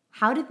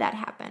 how did that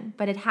happen?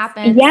 But it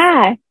happens.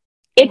 Yeah.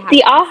 It's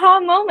the aha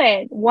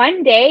moment.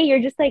 One day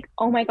you're just like,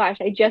 oh my gosh,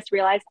 I just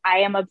realized I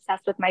am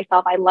obsessed with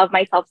myself. I love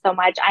myself so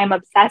much. I am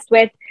obsessed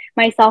with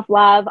my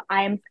self-love.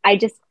 I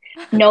just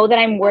know that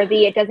I'm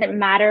worthy. It doesn't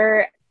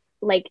matter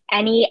like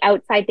any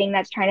outside thing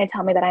that's trying to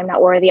tell me that I'm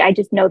not worthy. I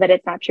just know that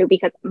it's not true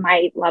because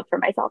my love for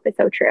myself is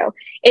so true.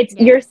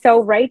 You're so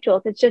right,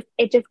 Jules.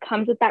 It just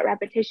comes with that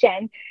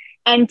repetition.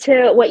 And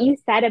to what you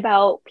said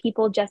about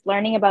people just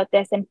learning about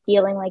this and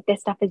feeling like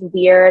this stuff is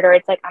weird, or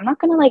it's like, I'm not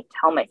going to like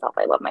tell myself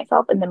I love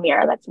myself in the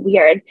mirror. That's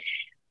weird.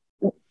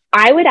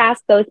 I would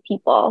ask those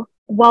people,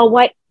 well,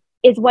 what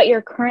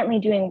you're currently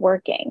doing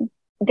working?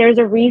 There's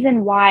a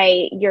reason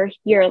why you're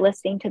here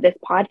listening to this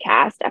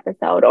podcast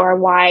episode, or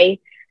why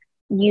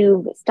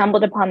you've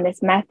stumbled upon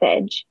this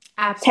message.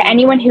 Absolutely. To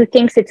anyone who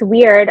thinks it's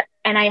weird,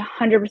 And I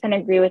 100%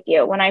 agree with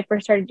you. When I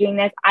first started doing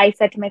this, I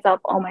said to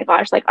myself, oh my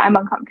gosh, like I'm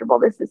uncomfortable.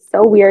 This is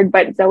so weird,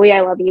 but Zoe,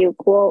 I love you.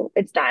 Cool.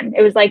 It's done.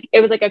 It was like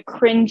a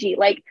cringy,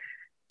 like,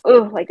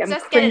 oh, like I'm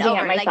Just get it cringing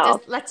at over. Like,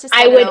 myself. let's just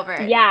get it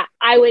over.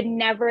 I would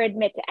never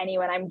admit to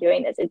anyone I'm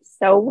doing this. It's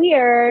so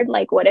weird.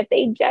 Like, what if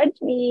they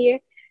judge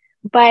me?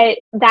 But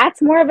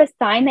that's more of a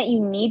sign that you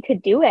need to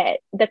do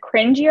it. The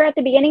cringier at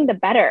the beginning, the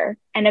better.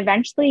 And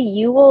eventually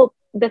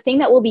the thing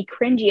that will be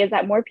cringy is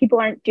that more people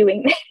aren't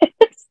doing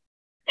this.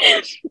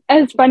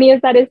 As funny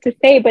as that is to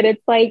say, but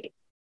it's like,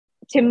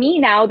 to me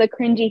now, the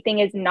cringy thing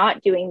is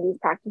not doing these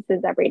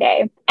practices every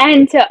day.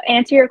 And to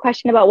answer your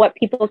question about what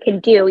people can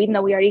do, even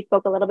though we already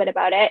spoke a little bit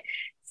about it,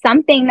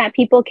 something that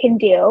people can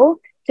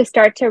do to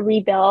start to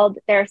rebuild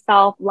their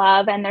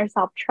self-love and their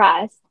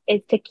self-trust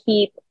is to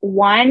keep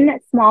one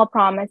small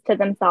promise to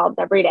themselves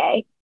every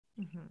day.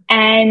 Mm-hmm.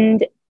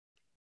 And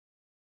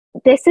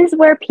this is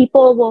where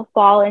people will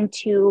fall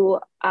into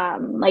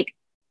like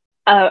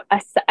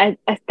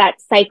that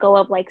cycle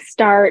of like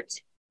start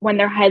when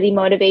they're highly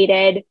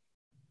motivated,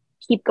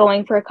 keep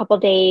going for a couple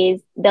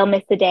days, they'll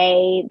miss a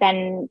day,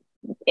 then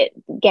it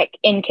get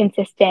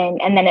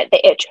inconsistent, and then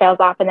it trails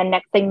off, and then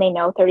next thing they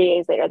know, 30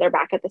 days later, they're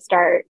back at the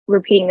start,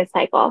 repeating the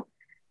cycle.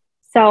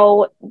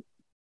 So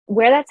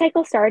where that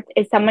cycle starts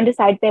is someone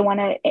decides they want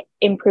to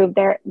improve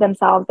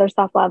themselves, their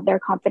self-love, their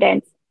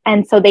confidence,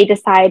 and so they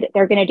decide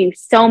they're going to do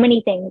so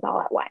many things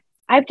all at once.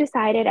 I've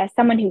decided, as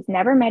someone who's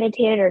never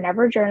meditated or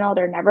never journaled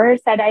or never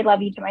said I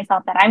love you to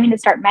myself, that I'm going to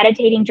start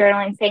meditating,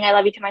 journaling, saying I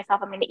love you to myself.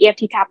 I'm going to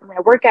EFT tap. I'm going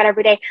to work out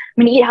every day. I'm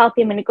going to eat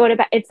healthy. I'm going to go to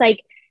bed. It's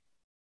like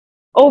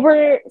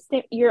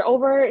you're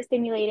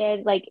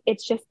overstimulated. Like,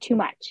 it's just too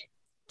much.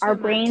 Our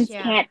brains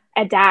can't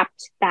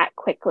adapt that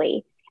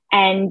quickly.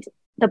 And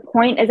the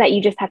point is that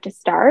you just have to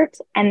start,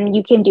 and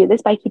you can do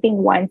this by keeping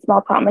one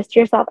small promise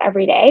to yourself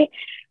every day.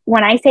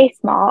 When I say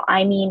small,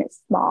 I mean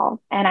small,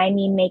 and I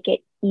mean make it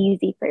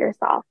easy for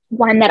yourself.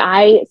 One that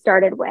I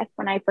started with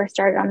when I first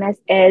started on this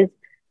is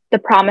the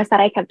promise that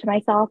I kept to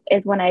myself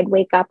is when I'd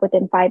wake up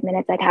within 5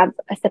 minutes, I'd have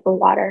a sip of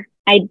water.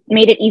 I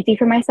made it easy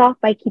for myself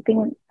by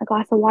keeping a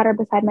glass of water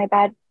beside my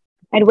bed.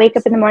 I'd wake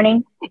up in the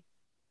morning.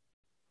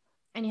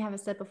 And you have a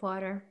sip of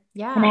water.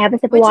 Yeah. And I have a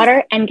sip of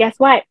water. And guess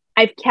what?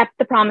 I've kept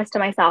the promise to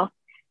myself.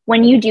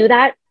 When you do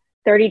that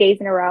 30 days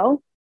in a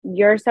row,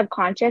 your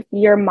subconscious,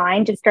 your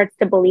mind just starts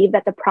to believe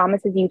that the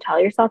promises you tell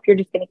yourself, you're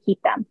just going to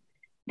keep them.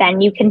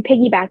 Then you can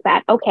piggyback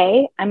that.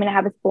 Okay, I'm going to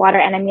have a sip of water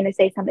and I'm going to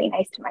say something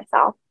nice to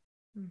myself.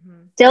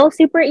 Mm-hmm. Still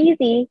super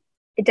easy.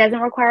 It doesn't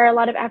require a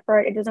lot of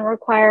effort. It doesn't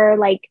require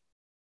like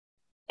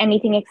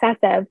anything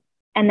excessive.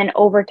 And then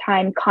over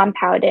time,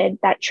 compounded,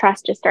 that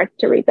trust just starts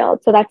to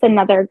rebuild. So that's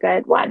another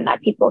good one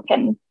that people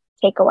can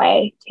take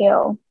away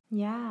too.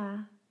 Yeah.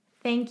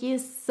 Thank you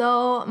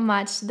so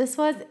much. This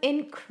was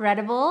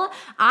incredible.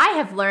 I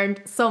have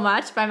learned so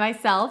much by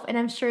myself, and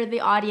I'm sure the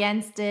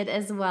audience did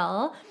as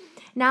well.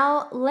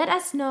 Now, let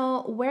us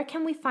know, where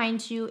can we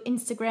find you?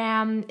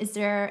 Instagram? Is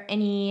there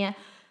any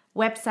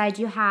website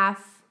you have?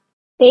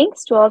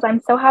 Thanks, Jules. I'm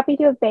so happy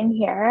to have been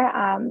here.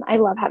 I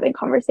love having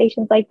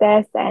conversations like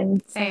this.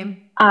 And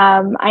same.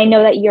 I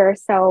know that you're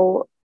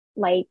so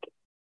like,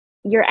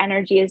 your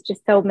energy is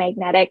just so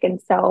magnetic. And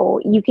so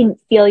you can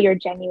feel your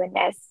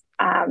genuineness.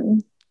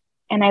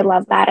 And I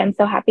love that. I'm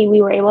so happy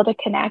we were able to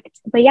connect.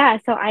 But yeah,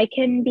 so I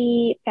can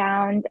be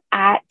found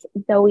at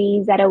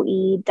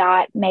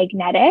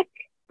Zoe.Magnetic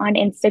on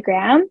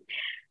Instagram.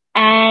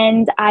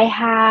 And I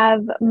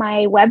have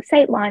my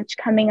website launch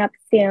coming up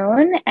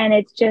soon, and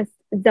it's just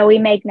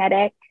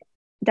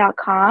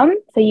Zoe.Magnetic.com.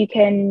 So you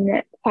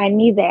can find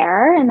me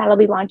there, and that'll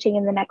be launching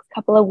in the next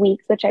couple of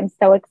weeks, which I'm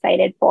so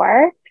excited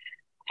for.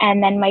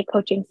 And then my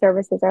coaching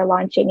services are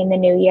launching in the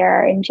new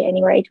year in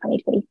January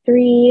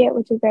 2023,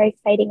 which is very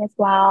exciting as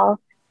well.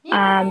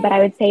 But I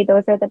would say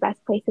those are the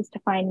best places to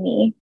find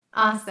me.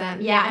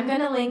 Awesome. Yeah, I'm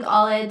going to link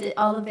all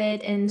of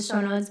it in the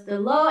show notes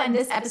below. And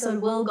this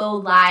episode will go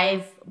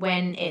live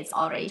when it's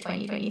already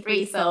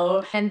 2023.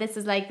 So, and this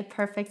is like the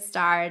perfect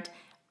start.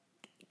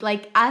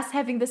 Like us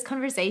having this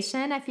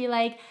conversation, I feel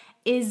like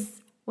is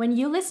when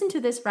you listen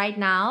to this right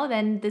now,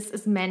 then this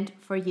is meant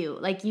for you.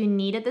 Like you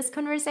needed this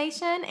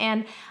conversation.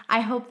 And I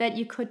hope that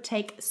you could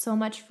take so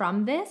much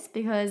from this,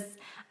 because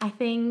I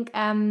think,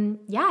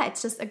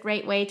 it's just a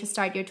great way to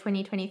start your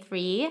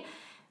 2023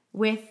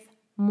 with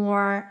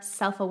more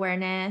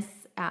self-awareness,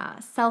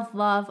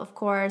 self-love, of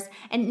course,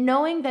 and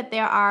knowing that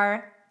there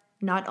are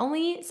not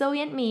only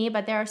Zoe and me,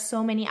 but there are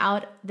so many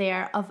out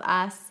there of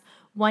us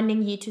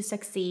wanting you to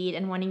succeed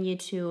and wanting you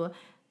to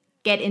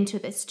get into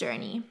this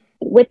journey.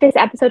 With this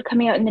episode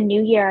coming out in the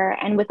new year,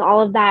 and with all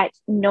of that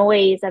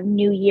noise of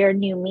new year,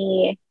 new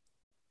me,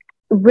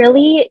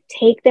 really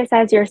take this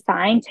as your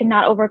sign to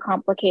not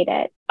overcomplicate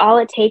it. All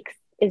it takes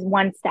is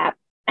one step,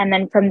 and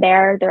then from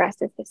there, the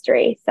rest is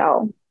history.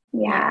 So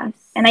yeah. Yes.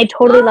 And I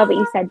totally love what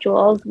you said,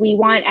 Jules. We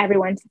want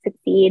everyone to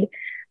succeed,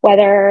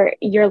 whether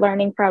you're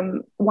learning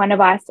from one of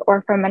us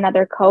or from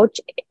another coach.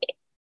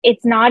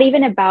 It's not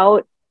even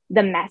about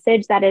the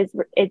message that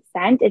it's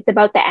sent. It's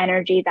about the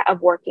energy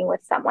of working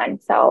with someone.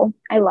 So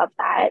I love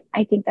that.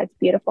 I think that's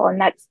beautiful. And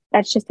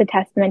that's just a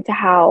testament to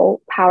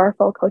how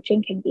powerful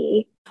coaching can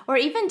be. Or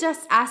even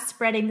just us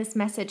spreading this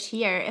message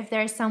here. If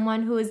there's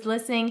someone who is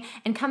listening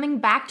and coming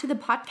back to the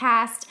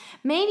podcast,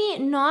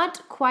 maybe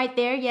not quite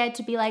there yet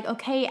to be like,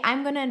 okay,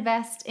 I'm going to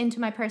invest into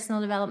my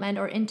personal development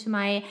or into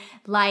my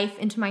life,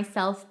 into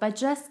myself, but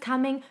just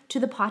coming to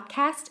the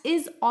podcast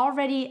is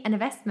already an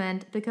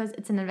investment because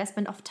it's an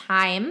investment of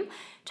time.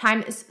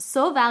 Time is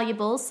so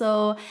valuable.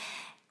 So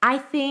I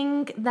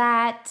think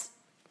that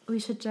we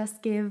should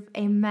just give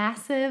a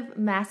massive,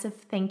 massive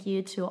thank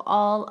you to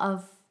all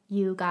of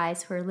you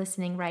guys who are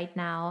listening right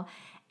now.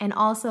 And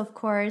also, of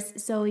course,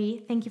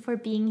 Zoe, thank you for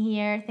being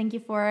here. Thank you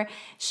for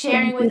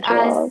sharing with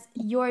us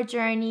your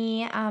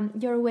journey,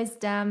 your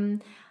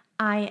wisdom.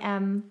 I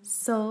am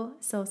so,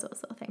 so, so,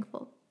 so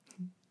thankful.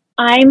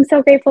 I'm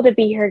so grateful to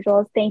be here,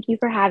 Jules. Thank you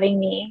for having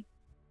me.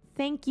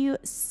 Thank you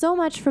so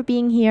much for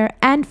being here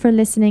and for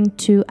listening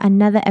to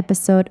another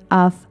episode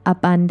of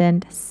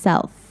Abundant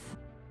Self.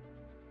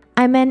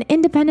 I'm an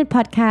independent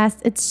podcast.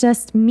 It's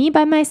just me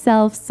by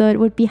myself, so it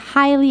would be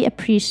highly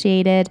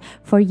appreciated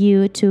for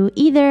you to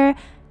either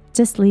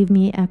just leave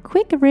me a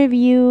quick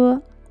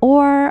review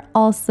or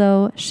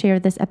also share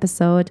this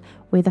episode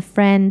with a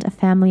friend, a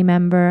family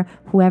member,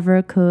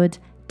 whoever could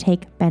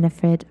take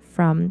benefit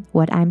from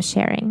what I'm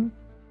sharing.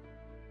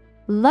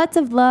 Lots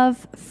of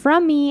love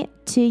from me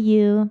to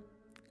you.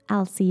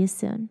 I'll see you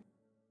soon.